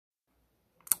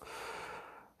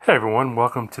Hey everyone,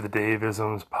 welcome to the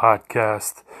Daveisms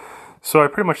podcast. So I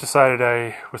pretty much decided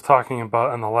I was talking about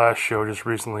on the last show just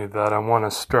recently that I want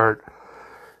to start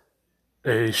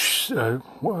try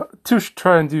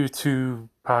and do two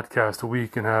podcasts a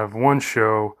week and have one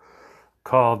show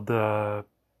called I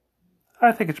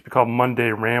think it should be called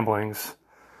Monday Ramblings,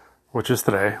 which is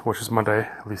today, which is Monday,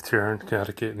 at least here in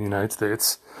Connecticut in the United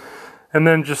States. And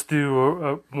then just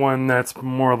do one that's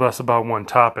more or less about one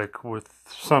topic with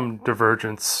some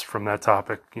divergence from that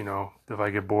topic, if I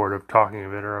get bored of talking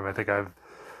of it or if I think I've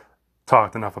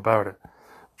talked enough about it.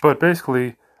 But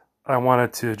basically, I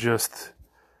wanted to just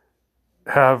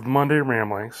have Monday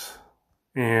ramblings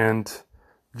and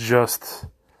just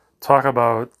talk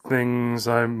about things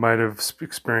I might have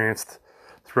experienced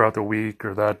throughout the week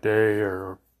or that day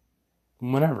or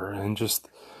whatever, and just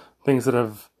things that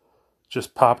have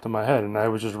just popped in my head. And I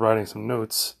was just writing some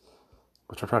notes,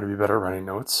 which I'm trying to be better at writing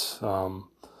notes.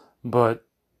 But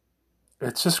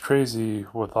it's just crazy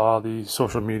with all the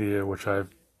social media, which I've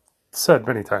said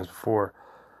many times before.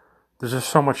 There's just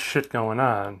so much shit going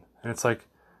on. And it's like,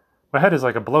 my head is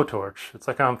like a blowtorch. It's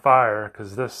like on fire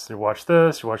because you watch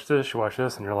this, you watch this, you watch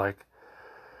this, and you're like,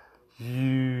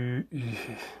 you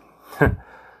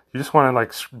just want to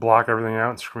like block everything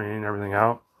out and screen everything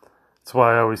out. That's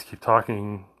why I always keep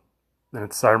talking. And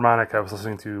it's ironic. I was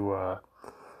listening to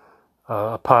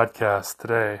a podcast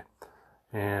today,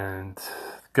 and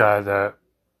the guy that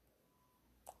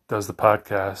does the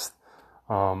podcast,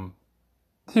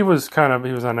 he was on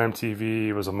MTV.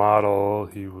 He was a model.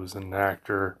 He was an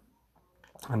actor,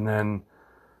 and then,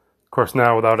 of course,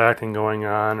 now without acting going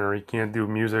on, or he can't do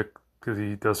music because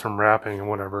he does some rapping and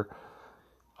whatever.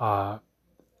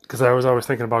 Because I was always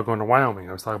thinking about going to Wyoming.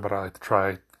 I was talking about I'd like to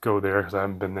try go there because I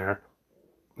haven't been there.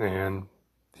 And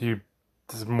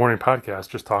this morning podcast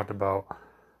just talked about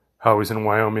how he's in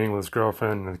Wyoming with his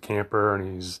girlfriend and a camper,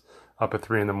 and he's up at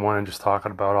 3 a.m. just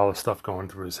talking about all the stuff going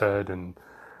through his head. And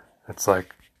it's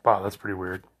like, wow, that's pretty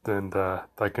weird. And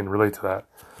I can relate to that.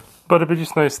 But it'd be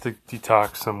just nice to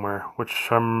detox somewhere, which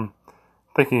I'm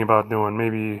thinking about doing.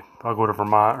 Maybe I'll go to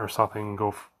Vermont or something and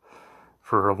go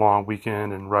for a long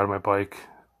weekend and ride my bike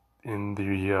in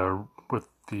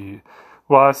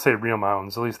I'd say real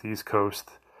mountains, at least the East Coast.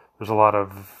 There's a lot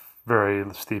of very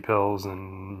steep hills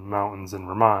and mountains in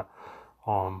Vermont.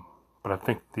 But I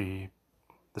think the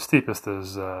steepest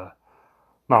is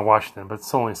Mount Washington, but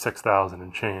it's only 6,000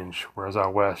 and change, whereas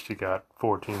out west you got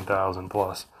 14,000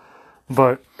 plus.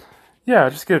 But yeah,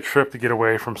 just get a trip to get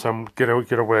away from get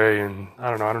away, and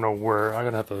I don't know where. I'm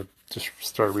gonna have to just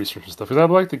start researching stuff because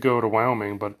I'd like to go to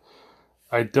Wyoming, but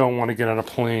I don't want to get on a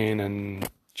plane and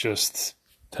just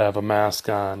have a mask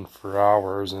on for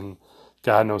hours, and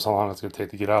God knows how long it's going to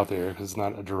take to get out there because it's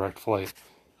not a direct flight.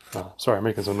 Sorry, I'm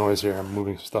making some noise here. I'm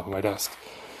moving some stuff on my desk.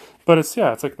 But it's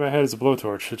like my head is a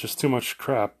blowtorch. It's just too much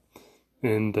crap.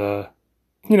 And,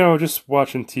 just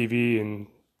watching TV and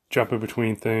jumping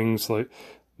between things. Like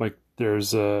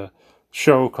there's a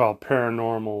show called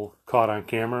Paranormal Caught on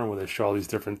Camera where they show all these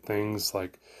different things,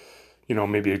 like,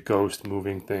 maybe a ghost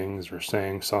moving things or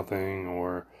saying something,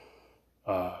 or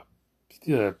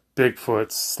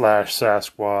Bigfoot /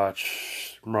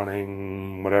 Sasquatch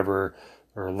running, whatever,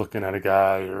 or looking at a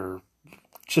guy, or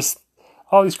just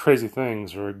all these crazy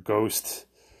things, or a ghost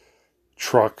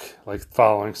truck like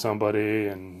following somebody,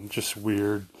 and just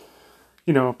weird,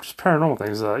 just paranormal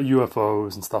things,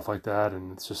 UFOs and stuff like that.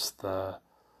 And it's just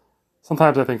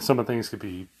sometimes I think some of the things could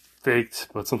be faked,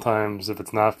 but sometimes if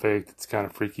it's not faked, it's kind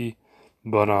of freaky.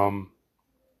 But I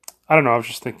don't know. I was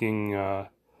just thinking,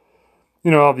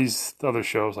 all these other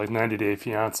shows like 90 Day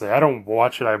Fiance. I don't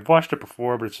watch it. I've watched it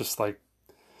before, but it's just like,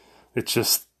 it's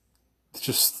just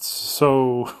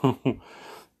so,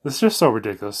 it's just so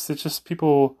ridiculous. It's just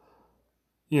people,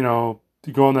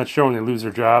 go on that show and they lose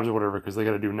their jobs or whatever because they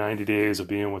got to do 90 days of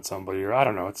being with somebody, or I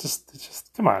don't know. It's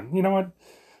just, come on. You know what?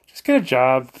 Just get a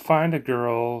job, find a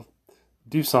girl,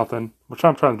 do something, which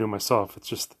I'm trying to do myself. It's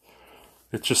just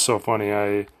so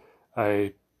funny.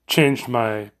 I changed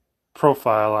my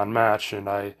profile on Match, and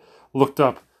I looked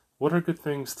up what are good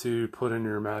things to put in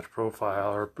your Match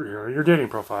profile or your dating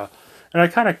profile, and I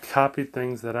kind of copied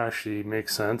things that actually make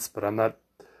sense, but I'm not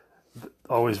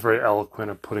always very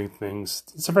eloquent at putting things.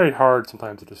 It's very hard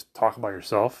sometimes to just talk about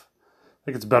yourself. I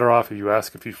think it's better off if you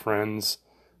ask a few friends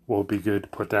what would be good to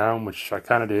put down, which I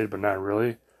kind of did, but not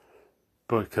really,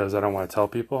 because I don't want to tell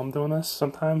people I'm doing this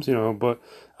sometimes, but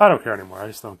I don't care anymore. I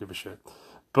just don't give a shit.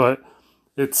 But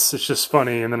it's just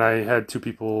funny. And then I had two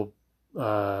people,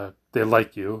 they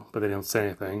like you, but they don't say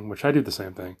anything, which I do the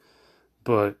same thing.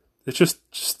 But it's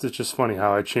just funny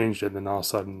how I changed it, and then all of a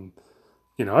sudden,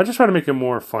 I just try to make it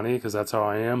more funny because that's how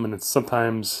I am, and it's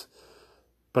sometimes,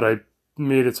 but I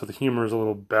made it so the humor is a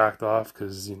little backed off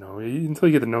because until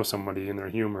you get to know somebody and their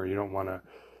humor, you don't want to.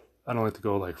 I don't like to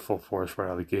go like full force right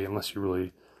out of the gate unless you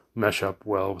really mesh up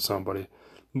well with somebody.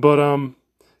 But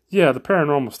yeah, the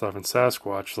paranormal stuff and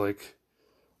Sasquatch, like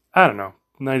I don't know,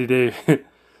 90 Day.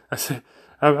 I say,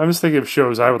 I'm just thinking of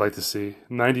shows I would like to see.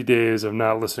 90 Days of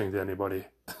not listening to anybody.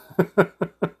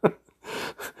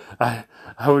 I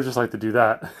I would just like to do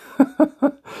that,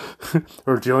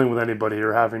 or dealing with anybody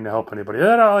or having to help anybody.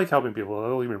 And I like helping people.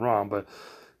 Don't get me wrong, but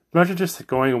imagine just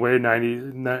going away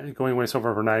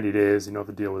somewhere for 90 days.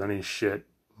 To deal with any shit.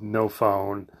 No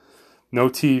phone, no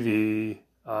TV.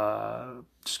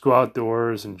 Just go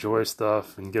outdoors, enjoy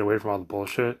stuff, and get away from all the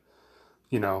bullshit.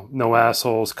 No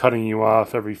assholes cutting you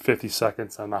off every 50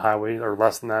 seconds on the highway, or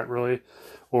less than that, really,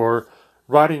 or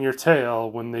riding your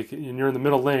tail and you're in the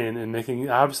middle lane, and they can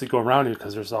obviously go around you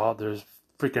because there's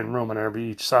freaking room on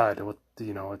each side.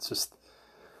 It's just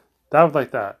that would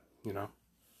like that,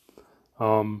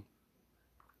 Um,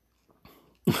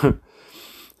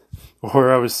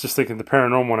 or I was just thinking the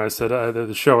paranormal one. I said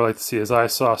the show I like to see is I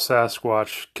Saw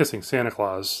Sasquatch Kissing Santa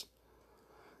Claus.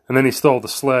 And then he stole the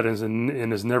sled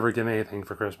and is never getting anything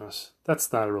for Christmas.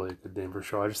 That's not really a good name for a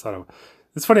show. I just thought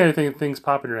it's funny how you think things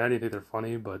pop in your head, you think they're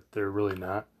funny, but they're really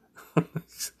not.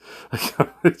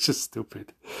 It's just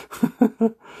stupid.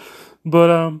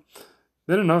 But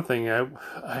then another thing,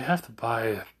 I have to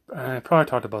buy. I probably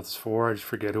talked about this before. I just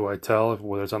forget who I tell,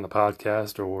 whether it's on the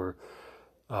podcast or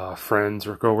friends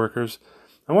or coworkers.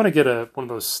 I want to get one of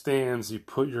those stands you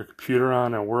put your computer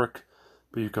on at work,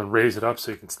 but you can raise it up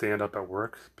so you can stand up at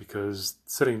work, because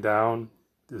sitting down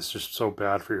is just so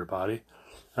bad for your body.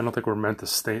 I don't think we're meant to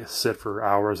sit for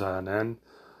hours on end,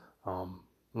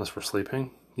 unless we're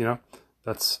sleeping.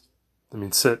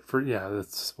 Sit for, yeah,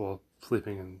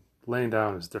 sleeping and laying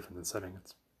down is different than sitting.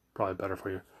 It's probably better for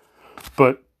you.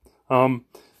 But,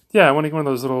 yeah, I want to get one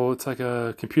of those it's like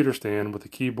a computer stand with a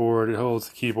keyboard. It holds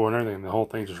the keyboard and everything, and the whole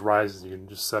thing just rises. You can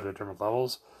just set it at different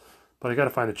levels. But I got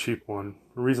to find a cheap one,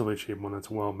 a reasonably cheap one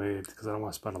that's well made, because I don't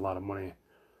want to spend a lot of money.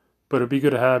 But it'd be good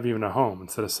to have even at home.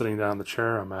 Instead of sitting down in the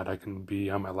chair I'm at, I can be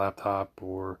on my laptop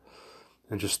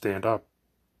and just stand up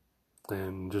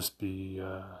and just be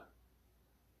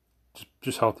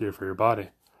just healthier for your body.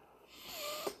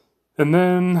 And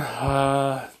then,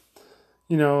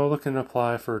 looking to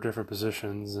apply for different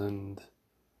positions, and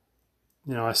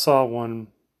I saw one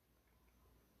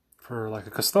for like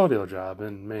a custodial job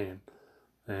in Maine.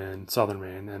 In southern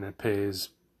Maine, and it pays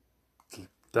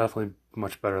definitely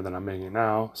much better than I'm making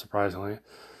now, surprisingly.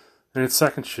 And it's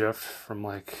second shift from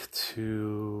like I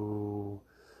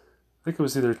think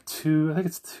it's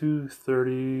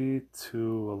 2:30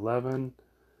 to 11,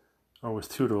 or it was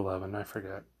 2 to 11, I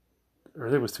forget. Or I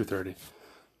think it was 2:30.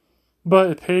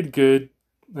 But it paid good.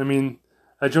 I mean,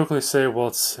 I jokingly say, well,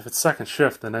 if it's second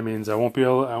shift, then that means I won't be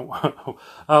I'll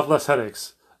have less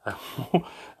headaches. I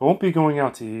won't be going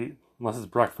out to eat unless it's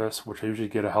breakfast, which I usually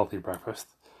get a healthy breakfast.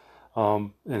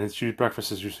 And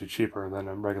breakfast is usually cheaper than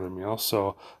a regular meal,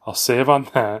 so I'll save on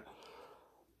that.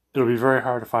 It'll be very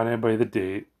hard to find anybody to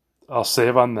date. I'll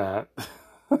save on that.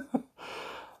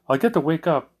 I'll get to wake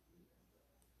up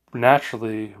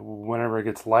naturally whenever it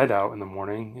gets light out in the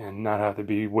morning, and not have to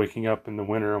be waking up in the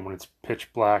winter when it's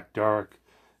pitch black, dark,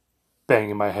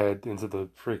 banging my head into the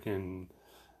freaking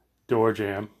door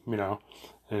jamb,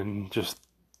 and just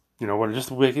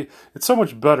it's so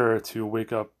much better to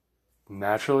wake up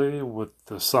naturally with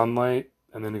the sunlight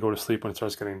and then to go to sleep when it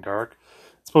starts getting dark.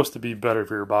 It's supposed to be better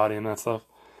for your body and that stuff.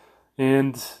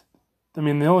 And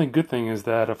the only good thing is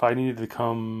that if I needed to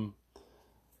come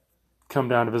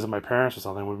down to visit my parents or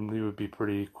something, it would be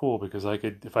pretty cool, because I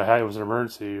could, if it was an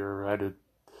emergency or I had to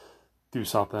do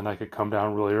something, I could come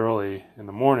down really early in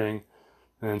the morning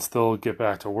and then still get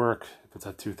back to work if it's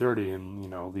at 2:30,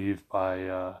 and leave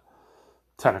by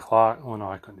 10 o'clock. Well, no,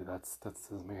 I couldn't do that. That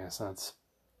doesn't make any sense.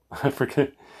 I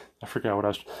forget what I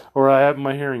was. Or I have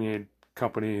my hearing aid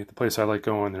company, the place I like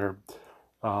going there.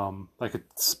 I could,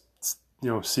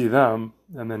 see them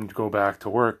and then go back to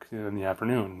work in the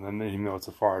afternoon. And then, even though it's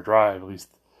a far drive, at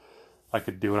least I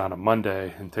could do it on a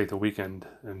Monday and take the weekend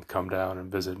and come down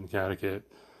and visit in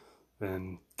Connecticut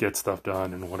and get stuff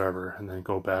done and whatever, and then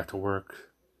go back to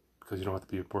work, because you don't have to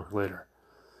be at work later.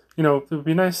 It would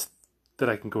be nice that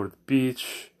I can go to the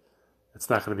beach. It's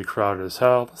not going to be crowded as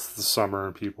hell. It's the summer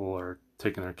and people are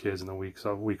taking their kids in the week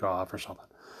off or something.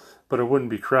 But it wouldn't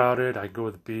be crowded. I could go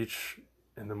to the beach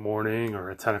in the morning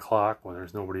or at 10 o'clock when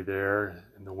there's nobody there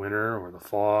in the winter or the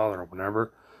fall or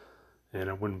whenever. And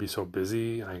it wouldn't be so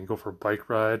busy. I can go for a bike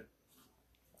ride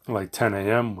like 10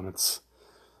 a.m. when it's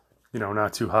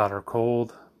not too hot or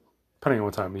cold, depending on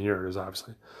what time of year it is,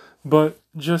 obviously. But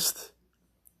just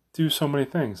do so many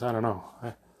things. I don't know.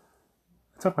 I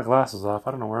took my glasses off.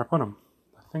 I don't know where I put them.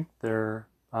 I think they're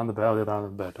on the bed. Oh, they're on the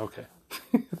bed. Okay.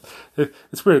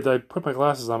 It's weird. I put my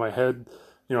glasses on my head.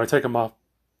 I take them off,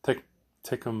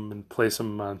 take them and place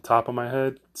them on top of my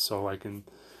head so I can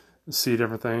see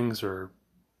different things or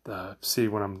see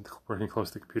when I'm working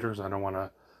close to computers. I don't want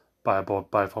to buy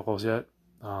bifocals yet.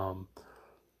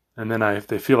 And then if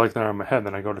they feel like they're on my head,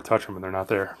 then I go to touch them and they're not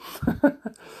there.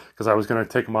 Because I was going to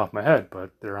take them off my head,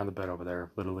 but they're on the bed over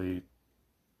there, literally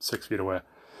 6 feet away.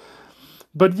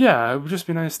 But yeah, it would just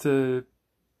be nice to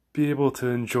be able to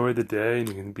enjoy the day, and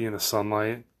you can be in the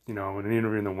sunlight. And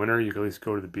even in the winter, you can at least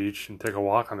go to the beach and take a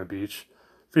walk on the beach,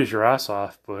 freeze your ass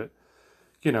off. But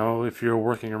if you're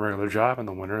working a regular job in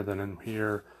the winter, then in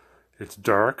here it's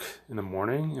dark in the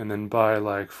morning, and then by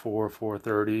like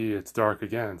 4:30, it's dark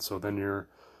again. So then you're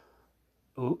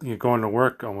going to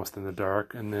work almost in the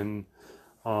dark, and then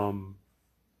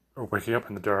or waking up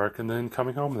in the dark, and then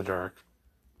coming home in the dark.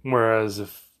 Whereas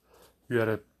if you had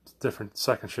a different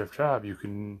second shift job, you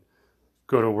can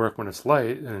go to work when it's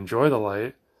light and enjoy the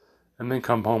light, and then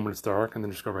come home when it's dark, and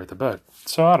then just go right to bed.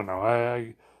 So I don't know.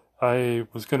 I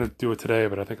was gonna do it today,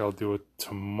 but I think I'll do it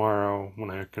tomorrow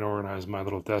when I can organize my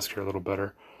little desk here a little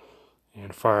better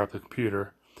and fire up the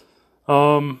computer.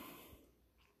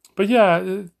 But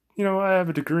yeah, I have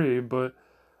a degree, but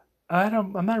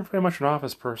I'm not very much an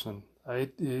office person.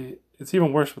 It's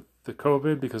even worse with the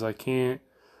COVID because I can't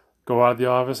go out of the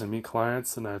office and meet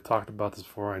clients, and I've talked about this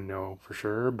before, I know for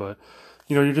sure, but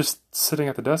you're just sitting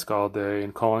at the desk all day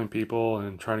and calling people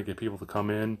and trying to get people to come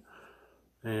in,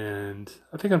 and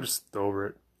I think I'm just over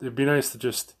it. It'd be nice to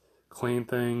just clean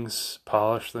things,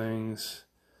 polish things,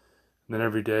 and then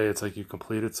every day it's like you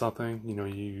completed something.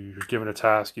 You're given a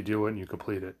task, you do it, and you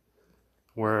complete it.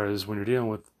 Whereas when you're dealing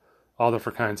with all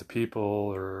different kinds of people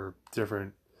or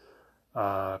different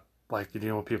like you're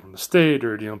dealing with people from the state or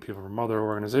you're dealing with people from other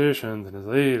organizations, and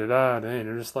and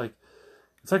you're just like,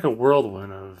 it's like a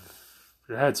whirlwind of,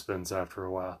 your head spins after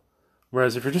a while.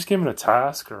 Whereas if you're just given a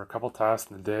task or a couple tasks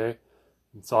in a day,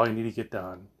 it's all you need to get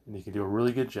done, and you can do a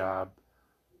really good job.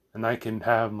 And I can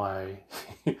have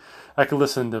I can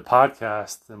listen to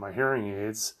podcasts in my hearing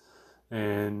aids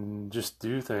and just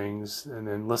do things and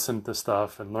then listen to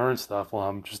stuff and learn stuff while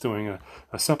I'm just doing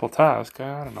a simple task.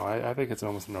 I don't know. I think it's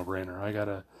almost a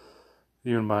no-brainer.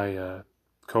 Even my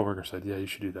coworker said, yeah, you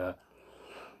should do that.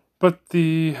 But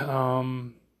the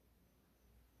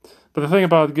thing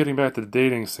about getting back to the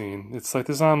dating scene, it's like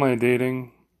this online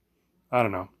dating, I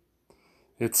don't know.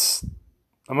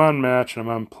 I'm on Match and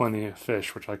I'm on Plenty of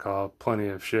Fish, which I call Plenty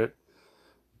of Shit.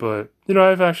 But,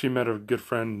 I've actually met a good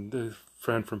friend,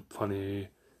 from a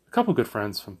couple good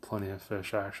friends from Plenty of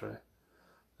Fish, actually.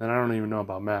 And I don't even know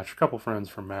about Match. A couple friends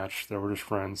from Match that were just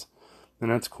friends. And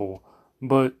that's cool.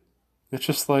 But it's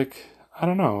just like, I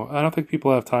don't know. I don't think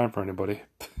people have time for anybody.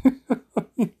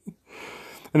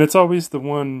 And it's always the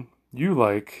one you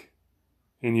like,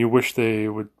 and you wish they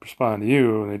would respond to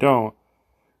you, and they don't.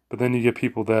 But then you get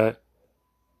people that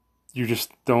you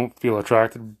just don't feel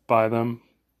attracted by them,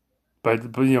 by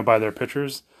their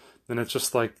pictures. Then it's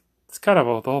just like, it's kind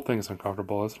of, the whole thing is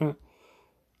uncomfortable, isn't it?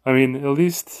 I mean, at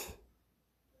least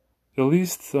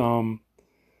in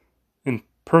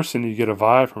person you get a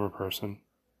vibe from a person,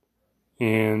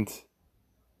 and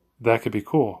that could be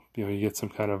cool. You get some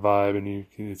kind of vibe, and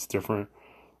it's different.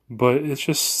 But it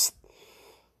gets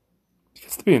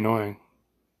to be annoying.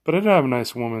 But I did have a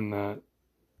nice woman that,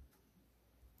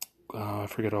 I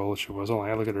forget how old she was.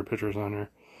 I look at her pictures on her.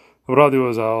 What I'll do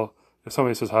is if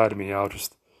somebody says hi to me, I'll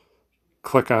just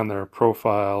click on their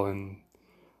profile and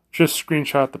just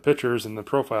screenshot the pictures in the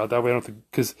profile. That way I don't think,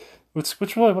 because what's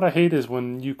really what I hate is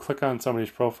when you click on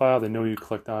somebody's profile, they know you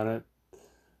clicked on it,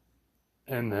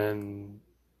 and then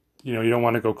you don't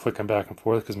want to go clicking back and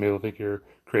forth because maybe they'll think you're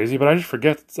crazy. But I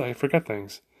forget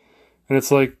things, and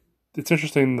it's like, it's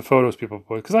interesting the photos people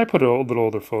put, because I put a little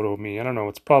older photo of me. I don't know,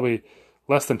 it's probably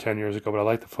less than 10 years ago, but I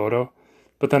like the photo.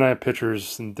 But then I have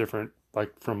pictures in different,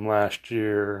 like from last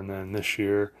year and then this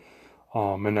year.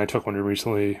 And I took one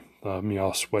recently, me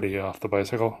all sweaty off the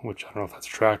bicycle, which I don't know if that's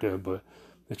attractive, but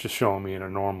it's just showing me in a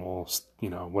normal,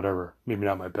 whatever. Maybe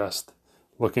not my best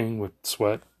looking with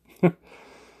sweat.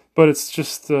 But it's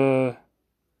just, oh,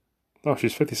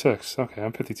 she's 56. Okay,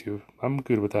 I'm 52. I'm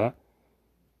good with that.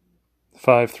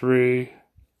 5'3",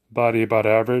 body about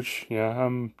average. Yeah,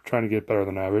 I'm trying to get better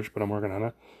than average, but I'm working on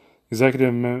it.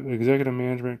 Executive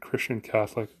management, Christian,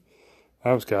 Catholic.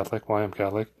 I was Catholic. Well, I am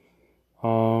Catholic.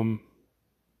 And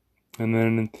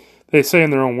then they say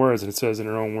in their own words, and it says in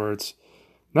their own words,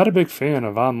 Not a big fan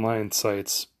of online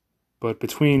sites, but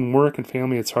between work and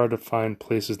family, it's hard to find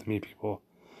places to meet people.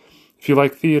 If you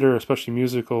like theater, especially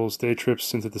musicals, day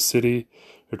trips into the city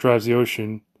or drives the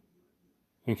ocean,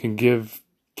 and can give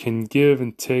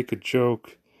and take a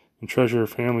joke and treasure a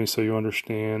family so you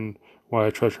understand why I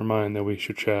treasure mine, that we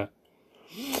should chat.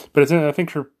 But I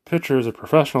think her picture is a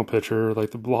professional picture.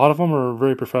 Like, a lot of them are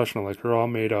very professional. Like, they're all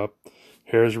made up.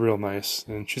 Hair is real nice.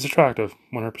 And she's attractive,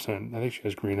 100%. I think she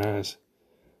has green eyes.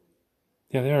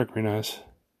 Yeah, they are green eyes.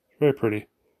 Very pretty.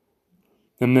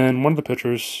 And then one of the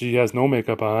pictures, she has no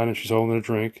makeup on and she's holding a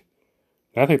drink.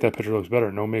 I think that picture looks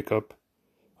better, no makeup.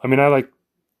 I mean, I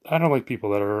don't like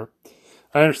people that are.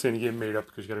 I understand you get made up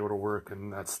because you got to go to work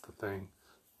and that's the thing,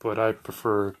 but I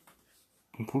prefer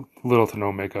little to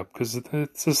no makeup because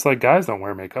it's just like guys don't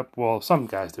wear makeup. Well, some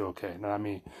guys do, okay, not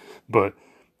me, but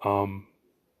um,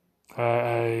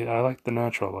 I like the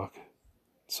natural look,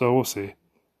 so we'll see.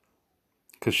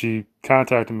 Because she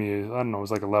contacted me, I don't know, it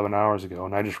was like 11 hours ago,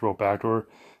 and I just wrote back to her.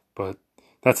 But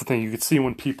that's the thing, you could see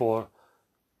when people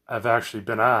have actually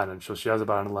been on, and so she has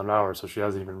about 11 hours, so she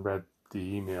hasn't even read the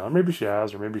email. Or maybe she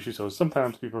has, or maybe she so.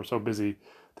 Sometimes people are so busy, they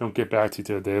don't get back to you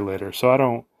till a day later. So I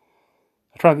don't.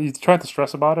 You try to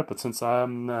stress about it, but since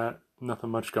I'm not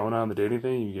nothing much going on in the dating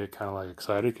thing, you get kind of like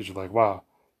excited because you're like, wow,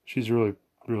 she's really,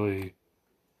 really.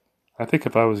 I think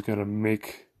if I was gonna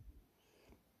make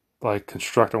like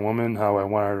construct a woman how I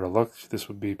want her to look, this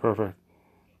would be perfect.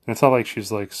 And it's not like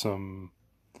she's like some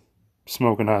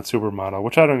smoking hot supermodel,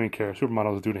 which I don't even care.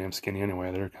 Supermodels do damn skinny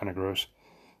anyway. They're kind of gross.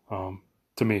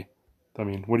 To me, I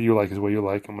mean, what do you like is what you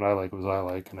like, and what I like is what I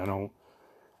like, and I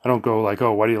don't go like,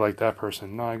 oh, why do you like that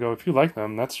person? No, I go, if you like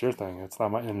them, that's your thing. It's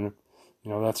not my, and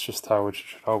that's just how it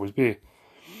should always be.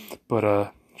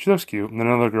 But she looks cute. And then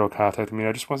another girl contacted me.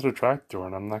 I just wasn't attracted to her,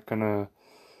 and I'm not gonna.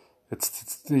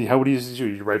 How would you do?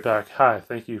 You write back, hi,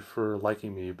 thank you for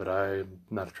liking me, but I'm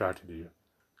not attracted to you.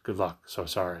 Good luck. So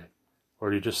sorry. Or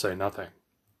do you just say nothing?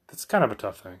 That's kind of a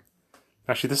tough thing.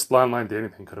 Actually, this online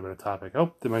dating thing could have been a topic.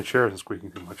 Oh, my chair isn't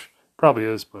squeaking too much. Probably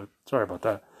is, but sorry about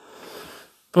that.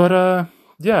 But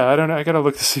yeah, I don't know. I gotta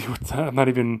look to see what. I'm not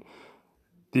even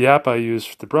the app I use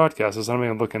for the broadcast is. I'm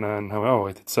even looking on how. Oh,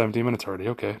 I did 17 minutes already.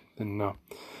 Okay, didn't know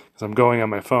because I'm going on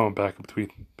my phone back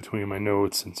between my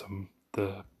notes and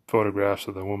the photographs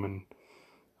of the woman.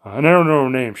 And I don't know her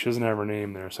name. She doesn't have her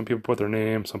name there. Some people put their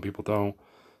name, some people don't.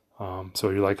 So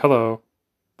you're like, hello,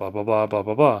 blah blah blah blah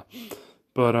blah blah.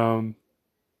 But and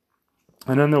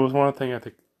then there was one thing I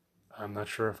think I'm not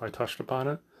sure if I touched upon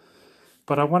it,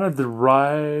 but I wanted to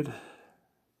ride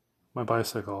my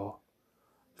bicycle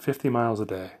 50 miles a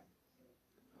day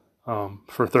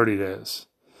for 30 days.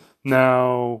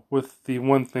 Now, with the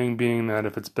one thing being that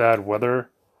if it's bad weather,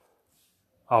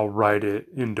 I'll ride it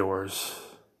indoors.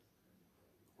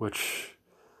 Which,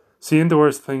 see,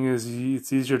 indoors thing is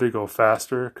it's easier to go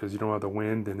faster because you don't have the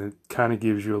wind and it kind of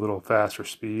gives you a little faster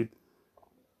speed.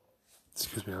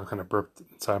 Excuse me, I kind of burped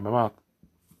inside my mouth.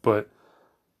 But,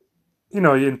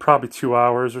 in probably 2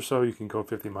 hours or so, you can go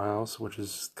 50 miles, which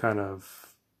is kind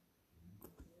of,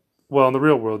 well, in the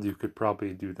real world, you could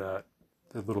probably do that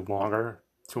a little longer,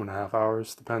 2.5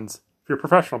 hours. Depends. If you're a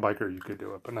professional biker, you could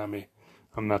do it, but not me.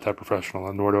 I'm not that professional,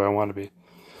 and nor do I want to be.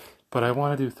 But I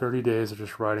want to do 30 days of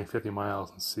just riding 50 miles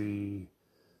and see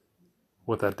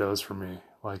what that does for me.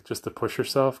 Like, just to push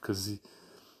yourself, because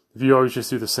if you always just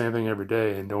do the same thing every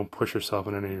day and don't push yourself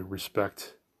in any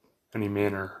respect, any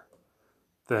manner,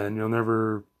 then you'll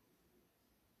never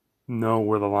know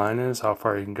where the line is, how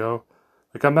far you can go.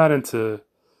 Like, I'm not into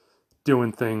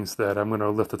doing things that I'm going to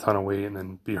lift a ton of weight and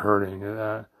then be hurting.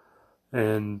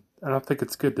 And I don't think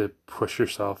it's good to push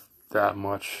yourself that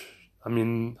much. I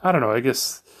mean, I don't know. I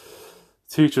guess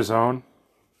to each his own.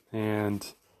 And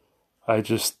I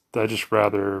just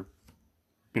rather,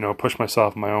 push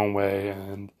myself my own way.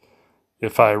 And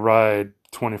if I ride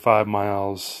 25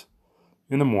 miles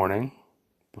in the morning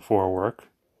before work,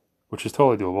 which is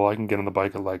totally doable, I can get on the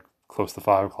bike at like close to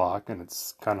 5 o'clock, and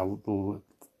it's kind of the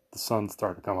sun's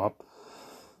starting to come up.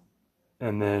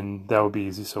 And then that would be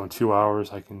easy. So in 2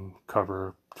 hours, I can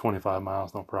cover 25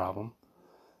 miles, no problem.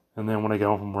 And then when I get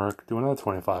home from work, do another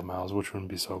 25 miles, which wouldn't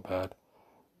be so bad.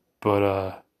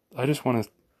 But I just want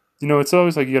to, it's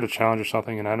always like you got to challenge or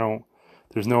something. And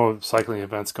there's no cycling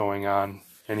events going on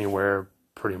anywhere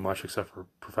pretty much except for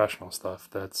professional stuff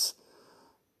that's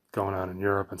going on in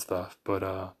Europe and stuff. But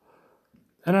I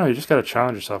don't know, you just got to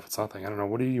challenge yourself with something. I don't know,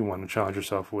 what do you want to challenge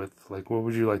yourself with? Like, what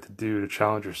would you like to do to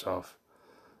challenge yourself?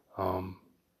 I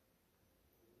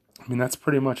mean, that's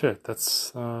pretty much it.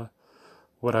 That's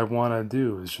what I want to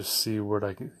do is just see what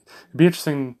I can. It'd be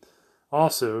interesting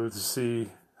also to see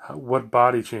what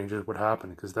body changes would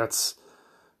happen because that's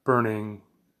burning,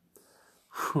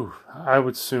 I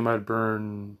would assume I'd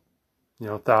burn,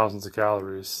 thousands of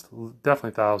calories,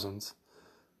 definitely thousands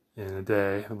in a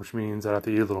day, which means I'd have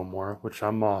to eat a little more, which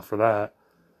I'm all for that.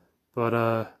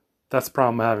 But that's the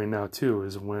problem I'm having now too,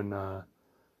 is when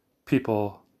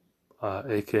people,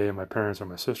 aka my parents or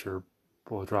my sister,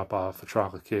 will drop off a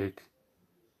chocolate cake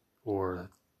or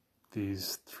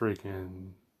these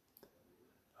freaking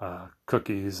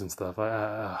cookies and stuff.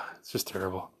 It's just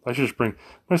terrible. I should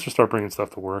start bringing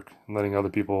stuff to work and letting other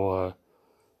people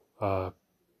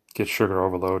get sugar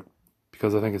overload,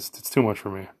 because I think it's too much for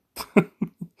me.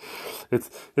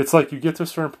 It's like you get to a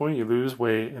certain point, you lose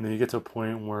weight, and then you get to a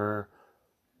point where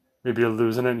maybe you're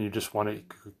losing it, and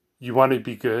you want to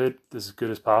be good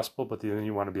as possible, but then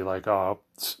you want to be like, oh,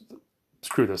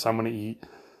 screw this, I'm gonna eat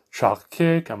chocolate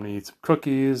cake, I'm gonna eat some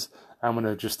cookies, I'm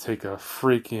gonna just take a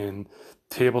freaking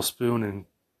tablespoon and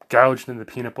gouge it into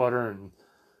peanut butter, and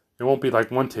it won't be like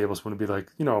one tablespoon, it'll be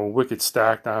like, a wicked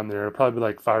stack down there. It'll probably be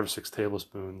like 5 or 6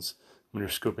 tablespoons when you're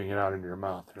scooping it out into your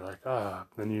mouth. You're like,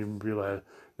 then you realize,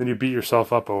 then you beat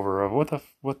yourself up over,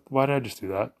 why did I just do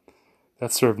that?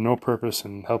 That served no purpose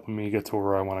in helping me get to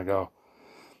where I want to go.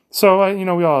 So,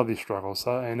 we all have these struggles.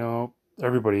 I know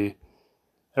everybody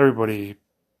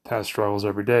has struggles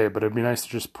every day, but it'd be nice to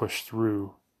just push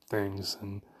through things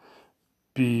and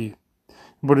be,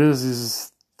 what it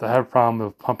is I have a problem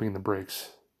of pumping the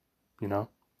brakes,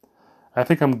 I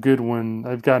think I'm good when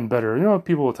I've gotten better.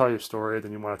 People will tell you a story,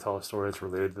 then you want to tell a story that's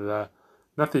related to that.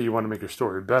 Not that you want to make your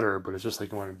story better, but it's just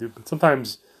like you want to do. But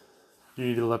sometimes you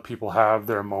need to let people have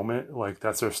their moment, like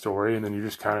that's their story, and then you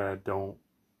just kind of don't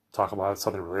talk about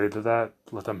something related to that.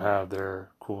 Let them have their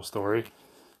cool story.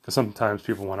 Because sometimes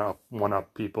people want to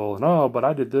one-up people, and but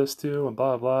I did this too, and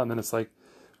blah, blah. And then it's like,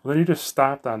 well, then you just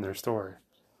stopped on their story.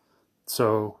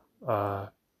 So,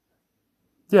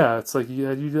 yeah, it's like you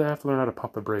have to learn how to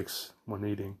pump the brakes when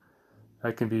eating.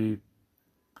 That can be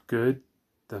good,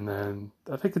 and then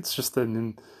I think it's just the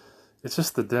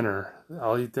dinner.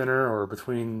 I'll eat dinner, or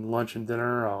between lunch and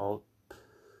dinner, I'll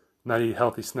not eat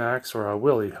healthy snacks, or I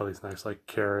will eat healthy snacks like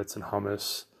carrots and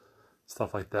hummus,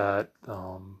 stuff like that.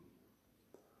 But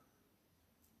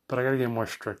I gotta get more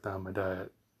strict on my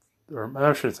diet, or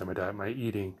I shouldn't say my diet, my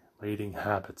eating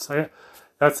habits.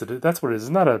 That's what it is. It's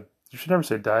not a. You should never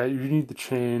say diet. You need to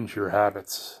change your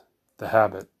habits, the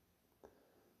habit,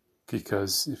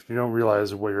 because if you don't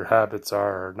realize what your habits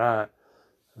are or not,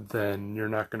 then you're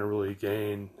not going to really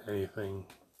gain anything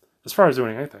as far as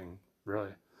doing anything,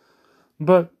 really.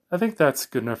 But I think that's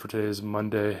good enough for today's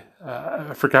Monday.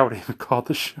 I forgot what I even called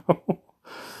the show.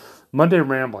 Monday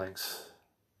Ramblings.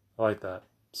 I like that.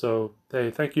 So, hey,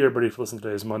 thank you everybody for listening to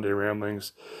today's Monday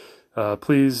Ramblings.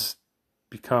 Please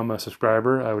become a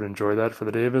subscriber. I would enjoy that for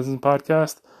the Dave Business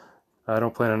Podcast. I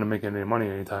don't plan on making any money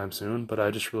anytime soon, but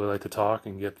I just really like to talk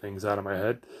and get things out of my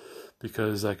head,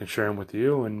 because I can share them with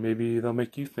you, and maybe they'll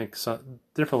make you think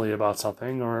differently about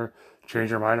something, or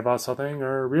change your mind about something,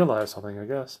 or realize something, I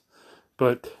guess.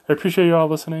 But I appreciate you all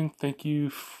listening. Thank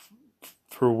you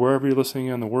for wherever you're listening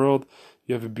in the world.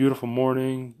 You have a beautiful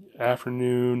morning,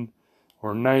 afternoon,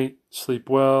 or night. Sleep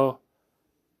well.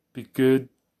 Be good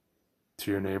to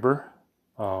your neighbor,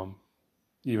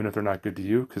 even if they're not good to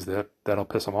you, because that'll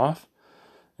piss them off.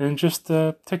 And just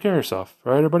take care of yourself.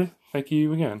 All right, everybody? Thank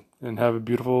you again, and have a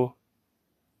beautiful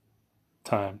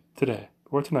time today,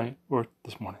 or tonight, or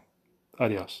this morning.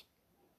 Adios.